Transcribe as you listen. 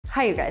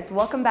Hi you guys,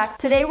 welcome back.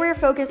 Today we're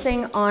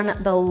focusing on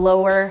the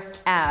lower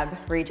ab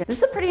region. This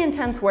is a pretty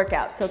intense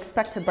workout, so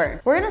expect to burn.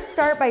 We're gonna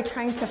start by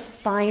trying to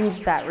find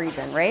that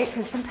region, right?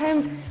 Because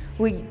sometimes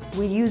we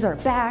use our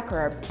back or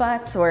our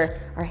butts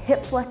or our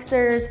hip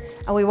flexors,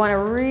 and we wanna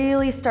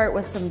really start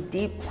with some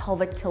deep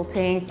pelvic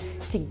tilting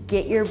to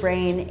get your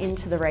brain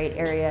into the right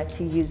area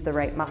to use the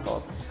right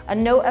muscles. A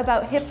note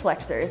about hip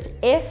flexors,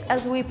 if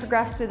as we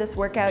progress through this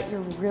workout, you're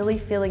really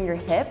feeling your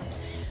hips,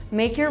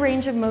 make your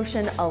range of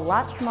motion a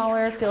lot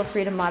smaller. Feel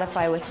free to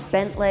modify with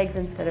bent legs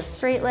instead of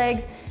straight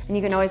legs. And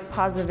you can always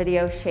pause the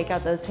video, shake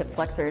out those hip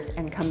flexors,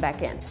 and come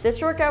back in.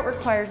 This workout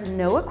requires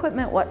no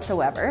equipment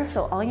whatsoever,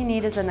 so all you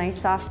need is a nice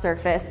soft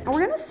surface. And we're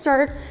gonna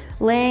start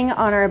laying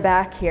on our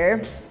back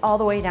here, all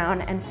the way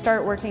down, and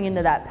start working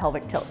into that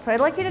pelvic tilt. So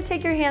I'd like you to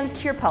take your hands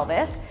to your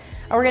pelvis.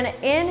 And we're gonna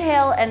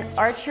inhale and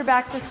arch your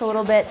back just a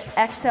little bit.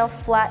 Exhale,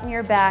 flatten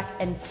your back,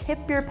 and tip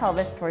your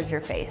pelvis towards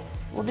your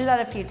face. We'll do that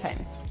a few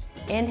times.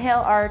 Inhale,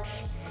 arch,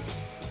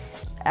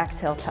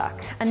 exhale,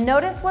 tuck. And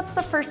notice what's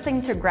the first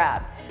thing to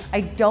grab.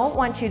 I don't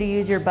want you to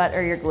use your butt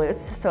or your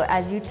glutes, so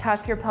as you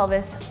tuck your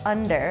pelvis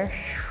under,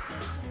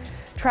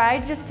 try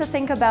just to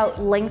think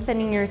about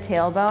lengthening your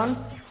tailbone,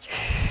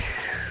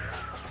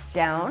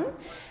 down.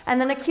 And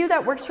then a cue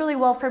that works really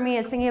well for me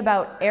is thinking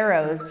about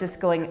arrows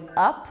just going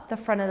up the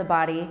front of the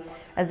body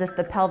as if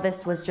the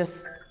pelvis was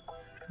just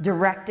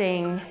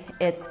directing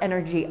its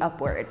energy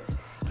upwards.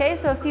 Okay,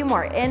 so a few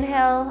more.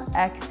 Inhale,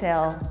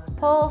 exhale,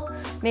 pull.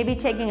 Maybe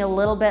taking a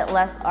little bit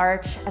less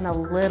arch and a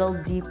little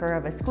deeper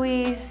of a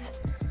squeeze.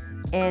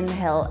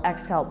 Inhale,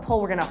 exhale, pull.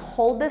 We're gonna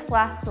hold this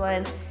last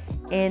one.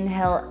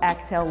 Inhale,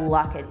 exhale,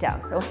 lock it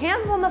down. So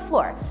hands on the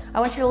floor. I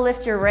want you to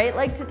lift your right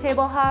leg to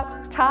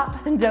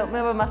tabletop and don't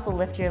move a muscle.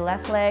 Lift your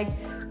left leg,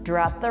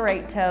 drop the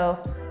right toe,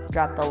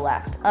 drop the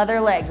left.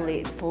 Other leg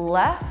leads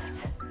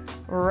left,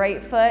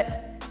 right foot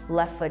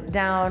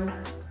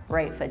down,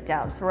 right foot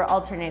down. So we're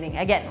alternating.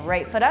 Again,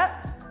 right foot up,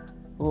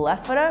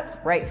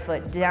 right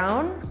foot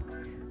down,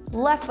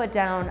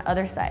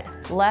 other side.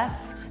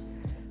 Left,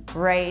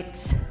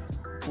 right,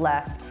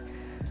 left,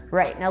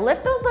 right. Now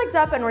lift those legs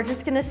up and we're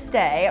just gonna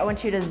stay. I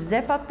want you to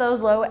zip up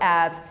those low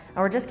abs and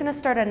we're just gonna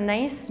start a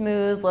nice,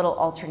 smooth little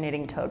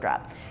alternating toe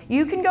drop.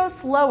 You can go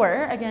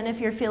slower, again,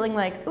 if you're feeling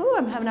like, ooh,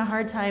 I'm having a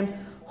hard time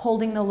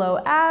holding the low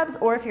abs,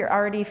 or if you're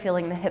already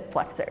feeling the hip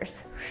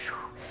flexors.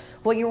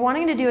 What you're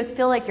wanting to do is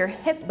feel like your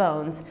hip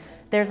bones,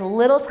 there's a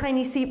little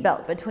tiny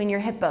seatbelt between your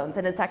hip bones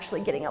and it's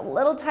actually getting a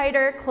little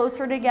tighter,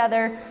 closer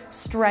together,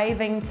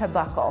 striving to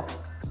buckle.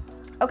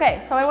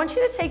 Okay, so I want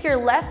you to take your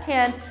left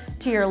hand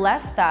to your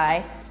left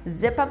thigh,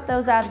 zip up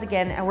those abs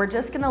again, and we're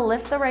just gonna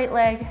lift the right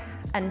leg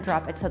and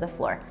drop it to the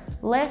floor.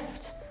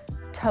 Lift,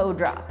 toe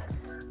drop,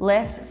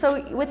 lift.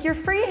 So with your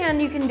free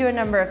hand, you can do a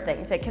number of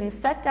things. It can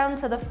set down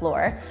to the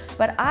floor,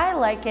 but I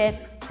like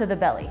it to the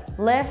belly.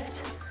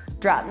 Lift,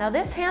 drop. Now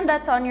this hand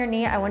that's on your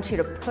knee, I want you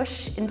to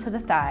push into the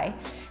thigh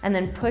and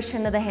then push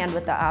into the hand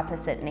with the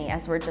opposite knee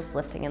as we're just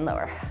lifting and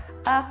lower.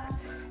 Up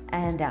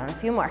and down. A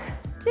few more.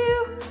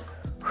 2,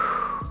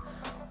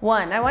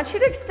 1. I want you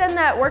to extend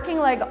that working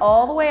leg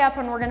all the way up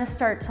and we're gonna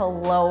start to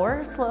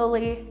lower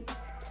slowly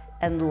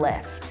and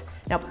lift.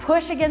 Now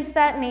push against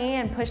that knee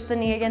and push the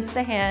knee against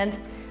the hand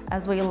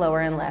as we lower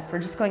and lift. We're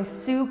just going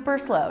super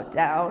slow.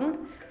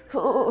 Down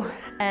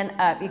and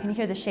up. You can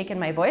hear the shake in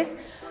my voice.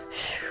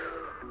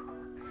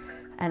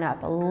 And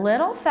up. A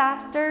little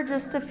faster,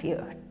 just a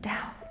few.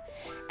 Down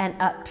and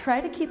up.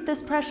 Try to keep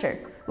this pressure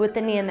with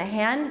the knee in the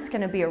hand. It's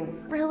gonna be a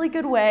really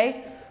good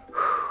way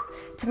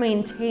to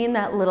maintain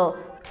that little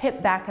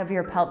tip back of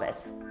your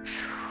pelvis.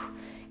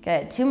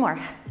 Good, 2 more.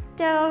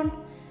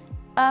 Down,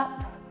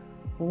 up,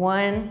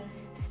 1.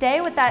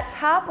 Stay with that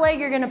top leg.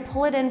 You're gonna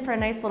pull it in for a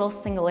nice little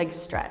single leg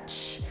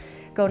stretch.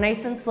 Go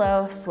nice and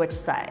slow, switch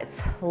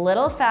sides. A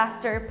little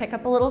faster, pick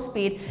up a little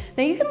speed.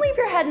 Now you can leave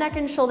your head, neck,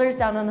 and shoulders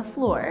down on the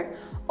floor,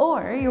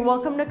 or you're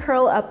welcome to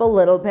curl up a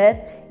little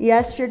bit.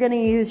 Yes, you're gonna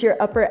use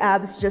your upper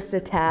abs just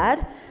a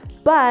tad,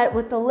 but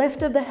with the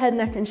lift of the head,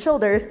 neck, and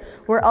shoulders,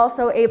 we're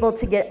also able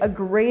to get a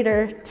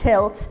greater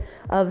tilt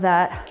of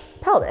that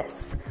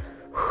pelvis.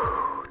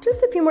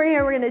 Just a few more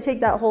here. We're gonna take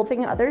that whole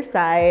thing other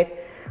side.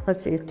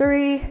 Let's do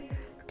 3,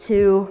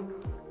 2,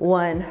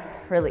 1,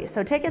 release.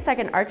 So take a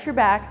second, arch your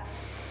back,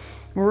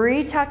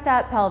 retuck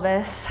that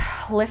pelvis,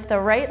 lift the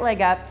right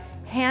leg up,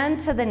 hand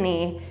to the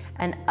knee,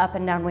 and up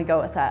and down we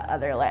go with that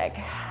other leg.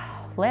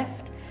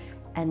 Lift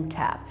and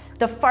tap.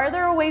 The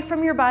farther away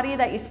from your body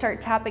that you start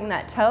tapping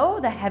that toe,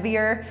 the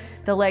heavier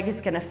the leg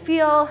is gonna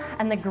feel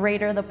and the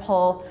greater the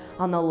pull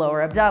on the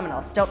lower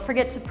abdominals. Don't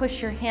forget to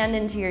push your hand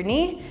into your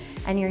knee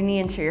and your knee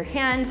into your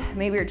hand.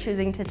 Maybe you're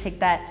choosing to take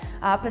that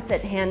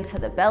opposite hand to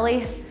the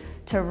belly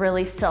to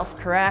really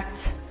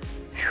self-correct.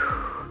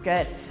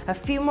 Good. A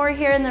few more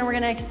here and then we're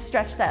gonna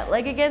stretch that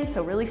leg again.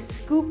 So really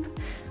scoop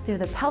through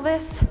the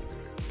pelvis.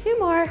 2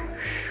 more.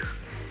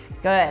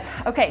 Good.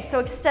 Okay, so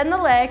extend the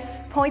leg,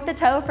 point the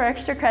toe for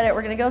extra credit.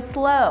 We're gonna go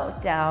slow.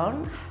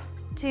 Down,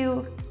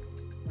 2,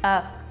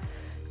 up,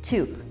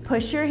 2.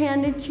 Push your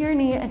hand into your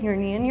knee and your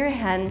knee in your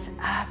hand.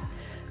 Up,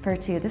 for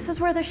 2. This is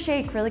where the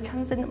shake really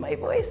comes into my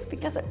voice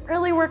because I'm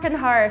really working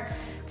hard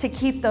to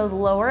keep those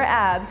lower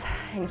abs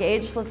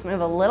engaged. Let's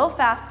move a little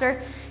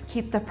faster.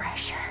 Keep the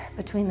pressure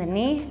between the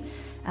knee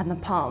and the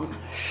palm.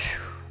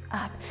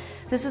 Up.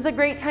 This is a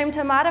great time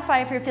to modify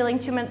if you're feeling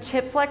too much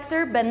hip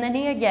flexor. Bend the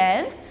knee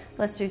again.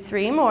 Let's do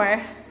 3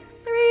 more.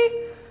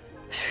 3,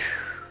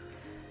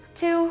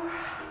 2,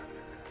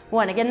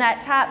 1. Again,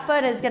 that top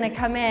foot is gonna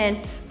come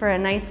in for a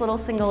nice little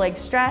single leg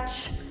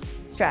stretch.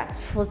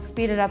 Stretch. Let's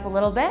speed it up a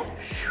little bit.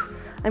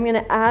 I'm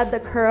gonna add the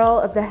curl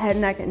of the head,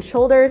 neck, and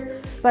shoulders,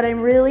 but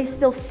I'm really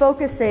still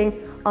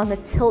focusing on the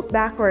tilt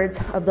backwards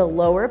of the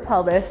lower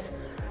pelvis.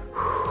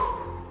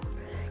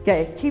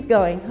 Okay, keep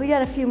going. We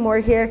got a few more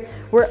here.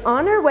 We're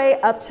on our way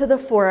up to the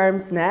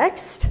forearms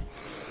next.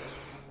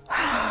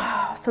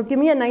 So give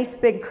me a nice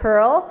big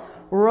curl,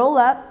 roll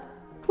up,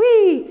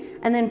 whee,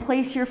 and then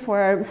place your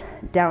forearms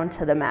down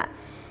to the mat.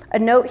 A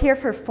note here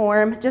for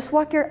form, just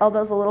walk your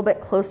elbows a little bit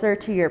closer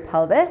to your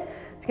pelvis.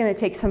 It's gonna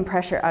take some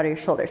pressure out of your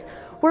shoulders.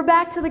 We're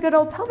back to the good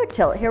old pelvic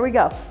tilt. Here we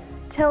go.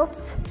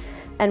 Tilt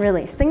and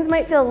release. Things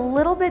might feel a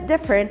little bit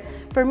different.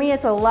 For me,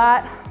 it's a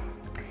lot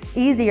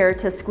easier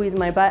to squeeze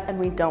my butt, and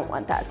we don't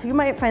want that. So you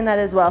might find that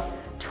as well.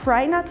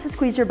 Try not to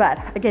squeeze your butt.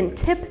 Again,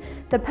 tip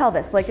the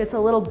pelvis like it's a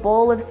little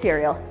bowl of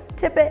cereal.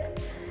 Tip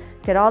it,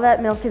 get all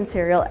that milk and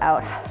cereal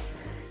out.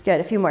 Good,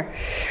 a few more.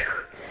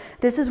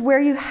 This is where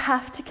you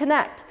have to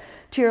connect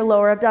to your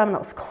lower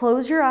abdominals.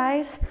 Close your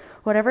eyes,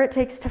 whatever it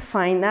takes to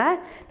find that.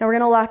 Now we're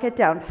gonna lock it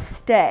down,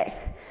 stay.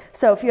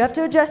 So if you have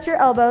to adjust your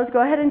elbows,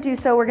 go ahead and do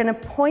so. We're gonna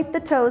point the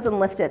toes and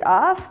lift it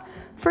off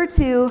for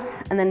 2,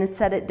 and then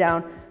set it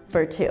down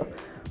for 2.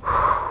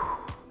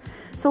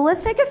 So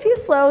let's take a few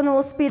slow and then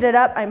we'll speed it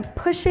up. I'm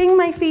pushing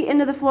my feet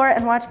into the floor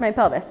and watch my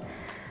pelvis.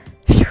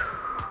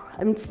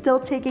 I'm still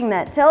taking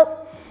that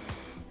tilt.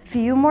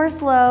 Few more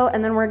slow,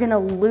 and then we're gonna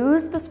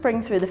lose the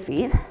spring through the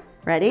feet.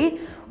 Ready?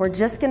 We're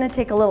just gonna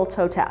take a little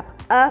toe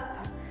tap.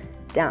 Up,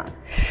 down,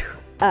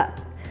 up,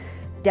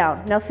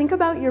 down. Now think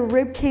about your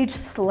rib cage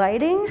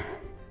sliding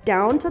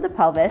down to the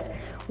pelvis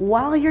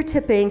while you're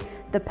tipping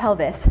the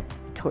pelvis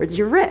towards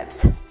your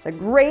ribs. It's a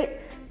great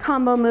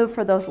combo move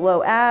for those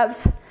low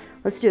abs.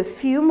 Let's do a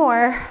few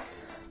more.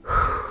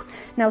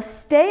 Now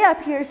stay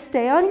up here,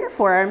 stay on your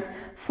forearms,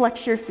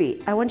 flex your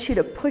feet. I want you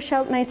to push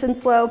out nice and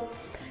slow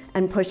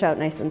and push out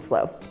nice and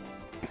slow.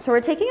 So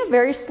we're taking a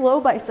very slow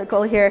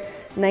bicycle here,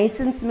 nice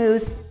and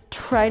smooth.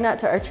 Try not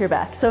to arch your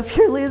back. So if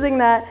you're losing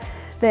that,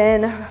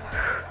 then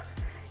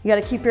you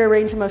gotta keep your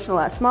range of motion a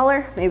lot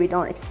smaller. Maybe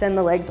don't extend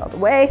the legs all the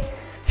way.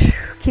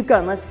 Keep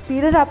going, let's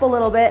speed it up a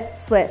little bit.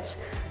 Switch,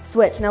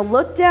 switch. Now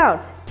look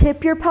down,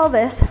 tip your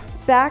pelvis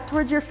back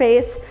towards your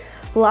face,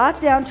 lock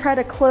down, try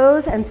to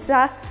close and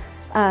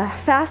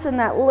fasten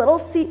that little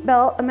seat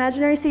belt,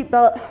 imaginary seat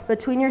belt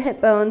between your hip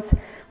bones.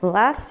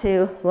 Last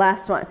 2,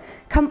 last 1.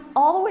 Come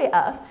all the way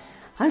up.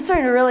 I'm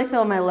starting to really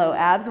feel my low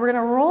abs. We're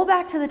gonna roll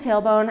back to the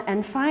tailbone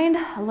and find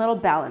a little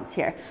balance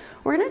here.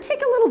 We're gonna take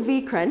a little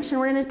V crunch and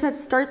we're gonna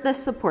start this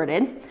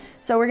supported.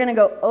 So we're gonna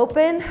go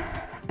open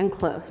and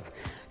close.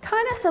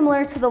 Kind of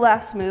similar to the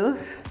last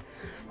move.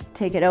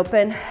 Take it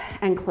open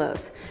and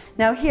close.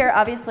 Now here,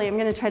 obviously, I'm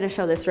gonna try to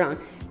show this wrong.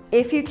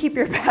 If you keep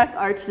your back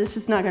arched, it's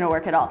just not gonna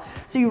work at all.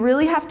 So you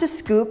really have to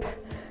scoop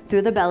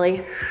through the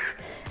belly.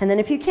 And then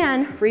if you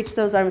can, reach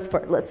those arms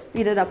forward. Let's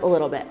speed it up a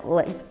little bit.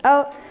 Legs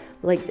out,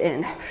 legs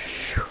in.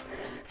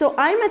 So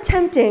I'm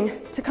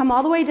attempting to come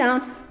all the way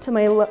down to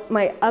my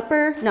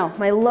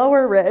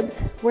lower ribs.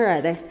 Where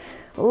are they?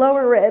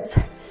 Lower ribs,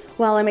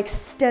 while I'm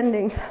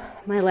extending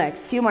my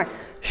legs. A few more.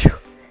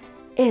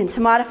 In. To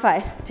modify,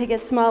 take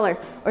it smaller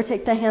or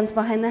take the hands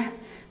behind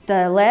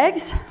the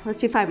legs. Let's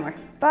do 5 more.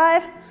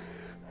 5,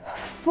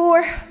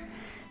 4,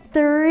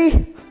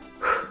 3,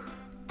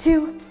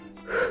 2,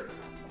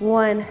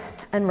 1,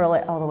 and roll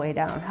it all the way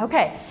down.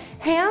 Okay,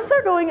 hands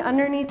are going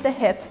underneath the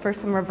hips for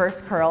some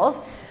reverse curls,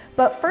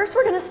 but first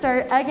we're gonna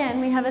start, again,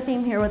 we have a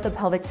theme here with the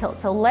pelvic tilt.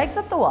 So legs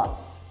up the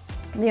wall,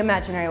 the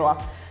imaginary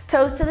wall,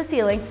 toes to the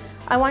ceiling.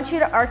 I want you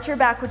to arch your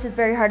back, which is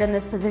very hard in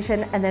this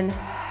position, and then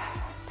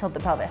tilt the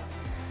pelvis.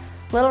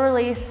 Little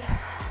release,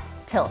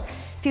 tilt.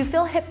 If you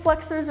feel hip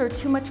flexors or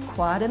too much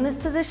quad in this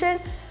position,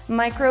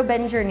 micro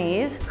bend your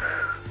knees.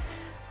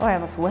 Oh, I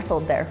almost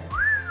whistled there.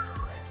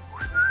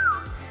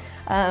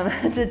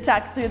 To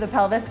tuck through the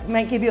pelvis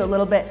might give you a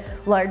little bit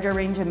larger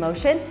range of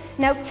motion.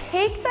 Now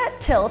take that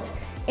tilt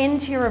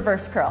into your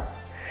reverse curl.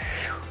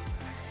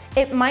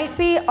 It might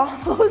be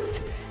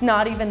almost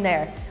not even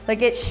there.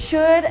 Like it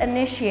should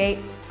initiate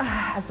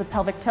as the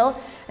pelvic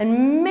tilt,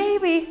 and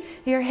maybe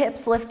your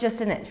hips lift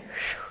just an inch.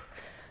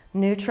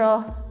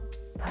 Neutral,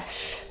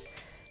 push,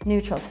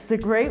 neutral. This is a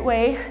great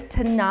way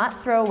to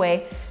not throw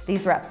away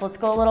these reps. Let's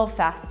go a little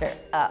faster.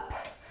 Up,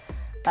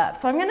 up.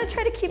 So I'm gonna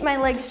try to keep my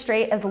legs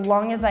straight as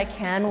long as I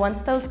can.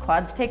 Once those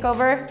quads take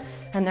over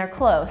and they're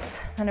close,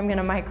 then I'm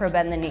gonna micro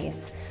bend the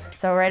knees.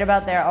 So right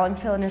about there, all I'm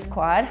feeling is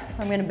quad.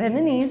 So I'm gonna bend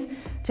the knees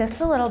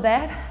just a little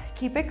bit.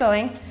 Keep it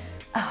going,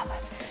 up.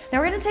 Now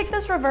we're gonna take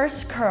this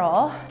reverse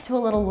curl to a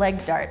little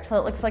leg dart. So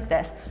it looks like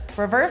this.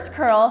 Reverse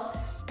curl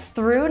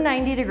through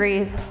 90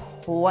 degrees,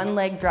 one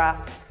leg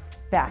drops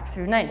back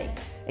through 90.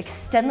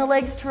 Extend the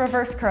legs to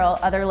reverse curl,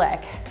 other leg.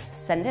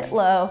 Send it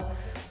low,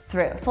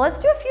 through. So let's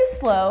do a few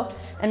slow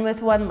and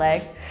with one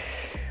leg.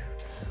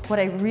 What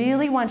I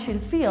really want you to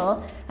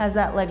feel as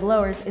that leg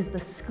lowers is the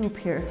scoop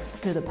here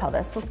through the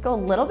pelvis. Let's go a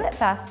little bit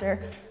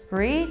faster.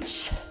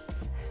 Reach,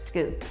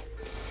 scoop,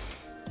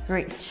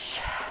 reach.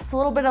 It's a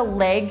little bit of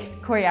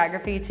leg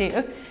choreography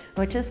too,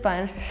 which is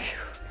fun.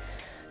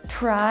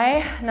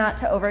 Try not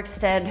to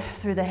overextend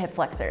through the hip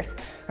flexors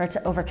or to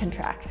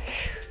overcontract.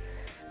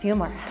 A few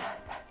more.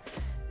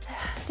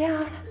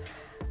 Down,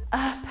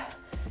 up,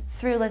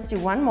 through. Let's do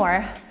one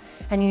more.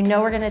 And you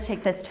know we're gonna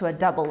take this to a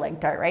double leg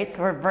dart, right?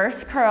 So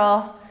reverse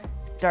curl,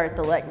 dart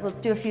the legs. Let's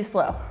do a few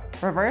slow.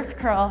 Reverse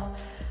curl,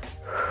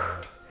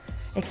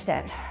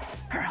 extend,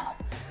 curl,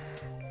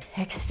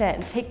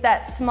 extend. Take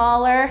that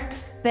smaller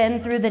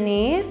bend through the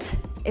knees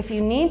if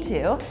you need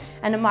to.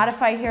 And to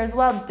modify here as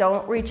well,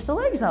 don't reach the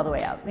legs all the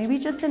way out. Maybe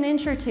just an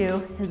inch or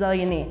two is all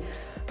you need.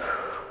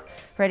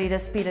 Ready to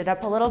speed it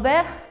up a little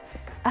bit?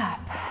 Up,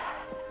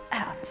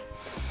 out.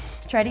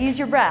 Try to use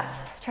your breath.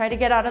 Try to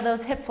get out of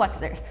those hip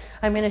flexors.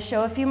 I'm gonna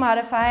show a few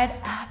modified.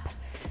 Up,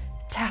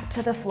 tap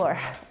to the floor.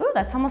 Ooh,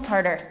 that's almost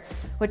harder,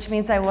 which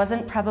means I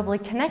wasn't probably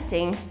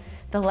connecting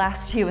the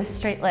last two with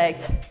straight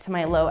legs to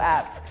my low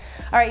abs.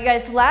 All right, you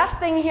guys, last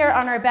thing here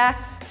on our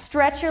back,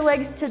 stretch your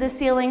legs to the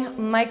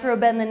ceiling, micro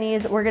bend the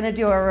knees. We're gonna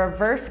do a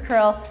reverse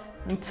curl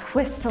and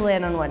twist to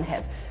land on one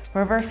hip.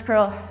 Reverse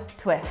curl,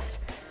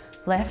 twist,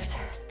 lift,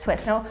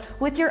 twist. Now,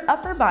 with your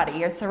upper body,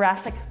 your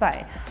thoracic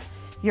spine,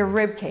 your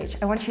rib cage,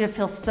 I want you to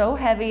feel so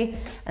heavy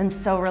and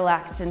so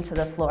relaxed into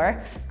the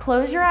floor.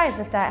 Close your eyes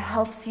if that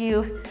helps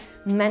you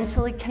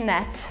mentally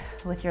connect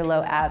with your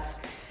low abs.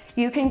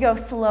 You can go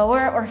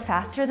slower or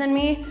faster than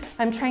me.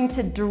 I'm trying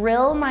to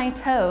drill my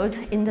toes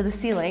into the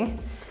ceiling,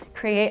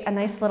 create a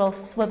nice little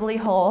swivelly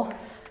hole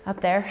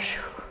up there.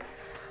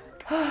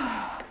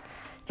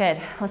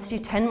 Good, let's do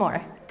 10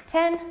 more.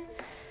 10,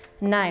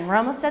 9, we're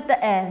almost at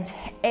the end.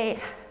 8,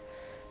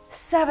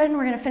 7,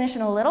 we're gonna finish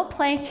in a little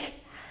plank.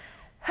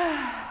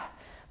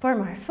 4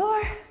 more,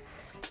 4,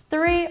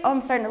 3, oh,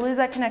 I'm starting to lose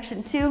that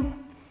connection. 2,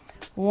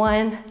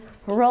 1,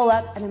 roll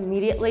up and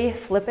immediately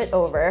flip it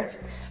over.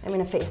 I'm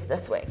gonna face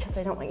this way because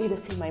I don't want you to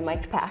see my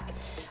mic pack.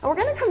 And we're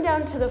gonna come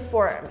down to the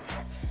forearms.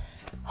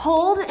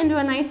 Hold into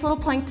a nice little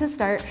plank to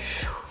start.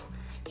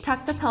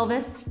 Tuck the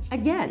pelvis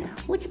again.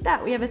 Look at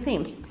that, we have a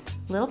theme.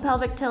 Little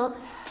pelvic tilt,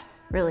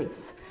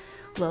 release.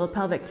 Little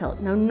pelvic tilt.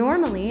 Now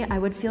normally I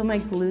would feel my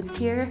glutes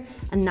here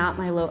and not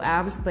my low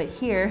abs, but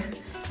here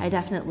I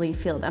definitely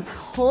feel them.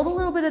 Hold a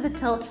little bit of the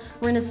tilt.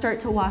 We're gonna start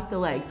to walk the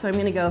legs. So I'm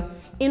gonna go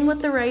in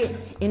with the right,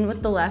 in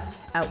with the left,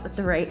 out with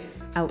the right,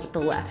 out with the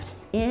left.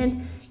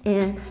 In,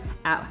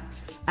 out,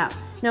 out.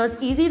 Now it's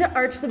easy to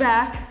arch the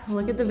back.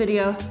 Look at the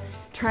video.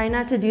 Try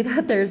not to do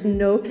that. There's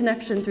no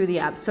connection through the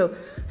abs. So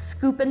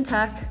scoop and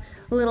tuck,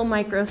 little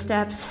micro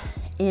steps.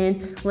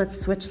 In, let's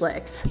switch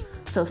legs.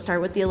 So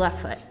start with the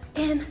left foot.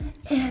 In,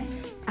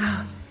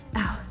 out,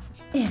 out,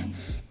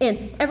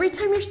 in. Every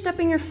time you're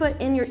stepping your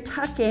foot in, you're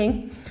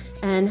tucking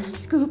and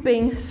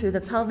scooping through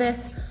the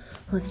pelvis.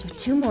 Let's do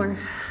 2 more.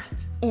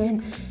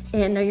 In.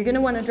 Now you're gonna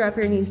wanna drop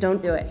your knees,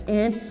 don't do it.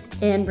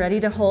 In, ready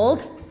to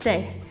hold,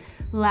 stay.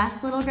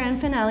 Last little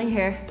grand finale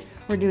here.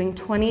 We're doing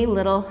 20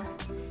 little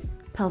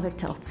pelvic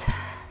tilts.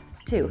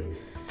 2,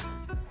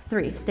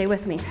 3, stay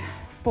with me.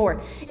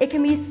 4. It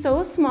can be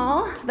so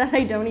small that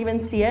I don't even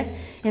see it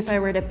if I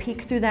were to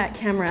peek through that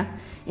camera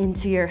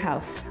into your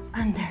house.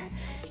 Under,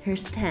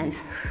 here's 10,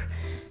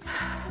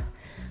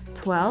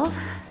 12,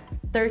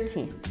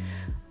 13,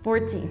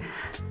 14,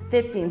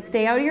 15,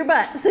 stay out of your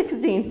butt,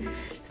 16,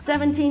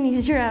 17,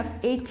 use your abs,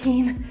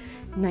 18,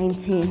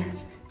 19,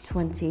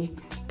 20,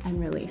 and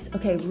release.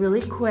 Okay,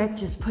 really quick,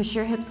 just push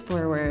your hips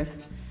forward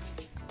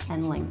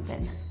and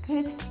lengthen.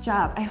 Good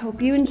job. I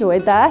hope you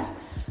enjoyed that.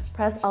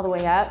 Press all the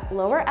way up.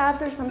 Lower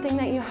abs are something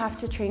that you have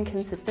to train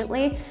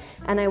consistently,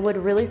 and I would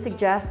really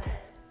suggest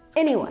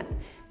anyone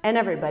and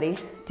everybody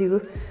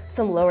do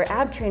some lower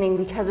ab training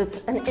because it's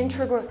an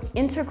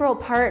integral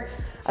part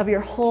of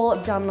your whole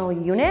abdominal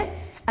unit,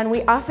 and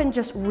we often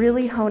just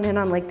really hone in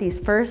on like these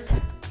first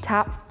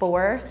top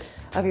 4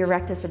 of your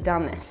rectus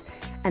abdominis,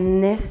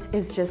 and this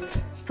is just,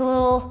 it's a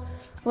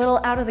little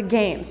out of the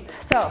game.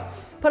 So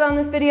put on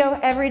this video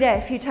every day,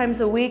 a few times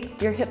a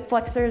week. Your hip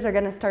flexors are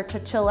gonna start to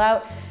chill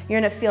out.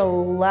 You're gonna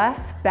feel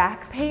less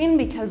back pain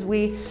because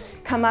we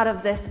come out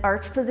of this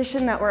arch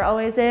position that we're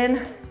always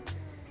in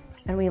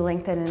and we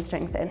lengthen and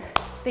strengthen.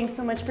 Thanks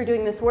so much for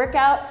doing this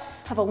workout.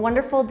 Have a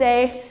wonderful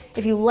day.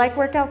 If you like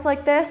workouts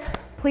like this,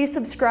 please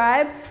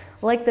subscribe,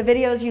 like the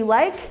videos you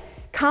like,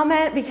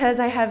 comment because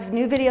I have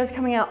new videos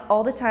coming out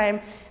all the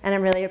time and I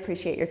really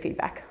appreciate your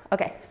feedback.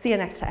 Okay, see you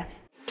next time.